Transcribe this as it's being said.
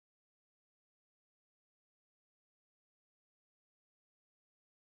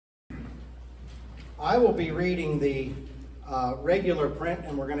I will be reading the regular print,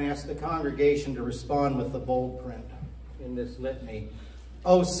 and we're going to ask the congregation to respond with the bold print in this litany.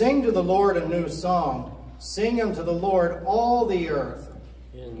 Oh, sing to the Lord a new song. Sing unto the Lord all the earth.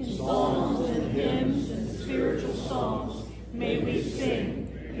 In psalms and hymns and spiritual songs may we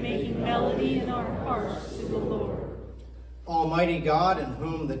sing, making melody in our hearts to the Lord. Almighty God, in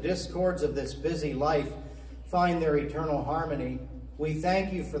whom the discords of this busy life find their eternal harmony, we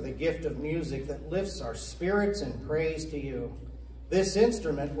thank you for the gift of music that lifts our spirits in praise to you. This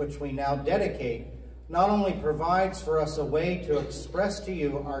instrument, which we now dedicate, not only provides for us a way to express to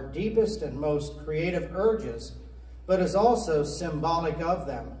you our deepest and most creative urges, but is also symbolic of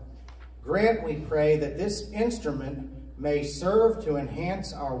them. Grant, we pray, that this instrument may serve to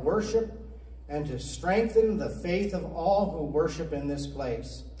enhance our worship and to strengthen the faith of all who worship in this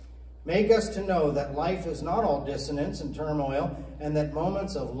place. Make us to know that life is not all dissonance and turmoil, and that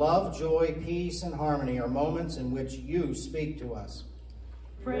moments of love, joy, peace, and harmony are moments in which you speak to us.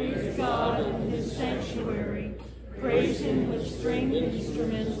 Praise God in his sanctuary. Praise him with stringed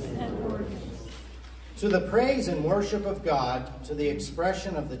instruments and organs. To the praise and worship of God, to the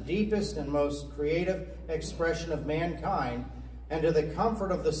expression of the deepest and most creative expression of mankind, and to the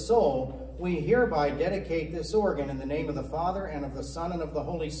comfort of the soul, we hereby dedicate this organ in the name of the Father, and of the Son, and of the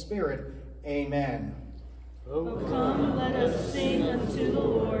Holy Spirit. Amen. O come, let us sing unto the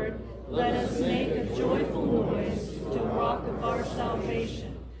Lord. Let us make a joyful noise to the rock of our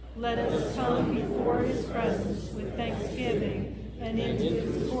salvation. Let us come before his presence with thanksgiving and into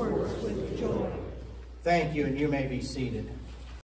his courts with joy. Thank you, and you may be seated.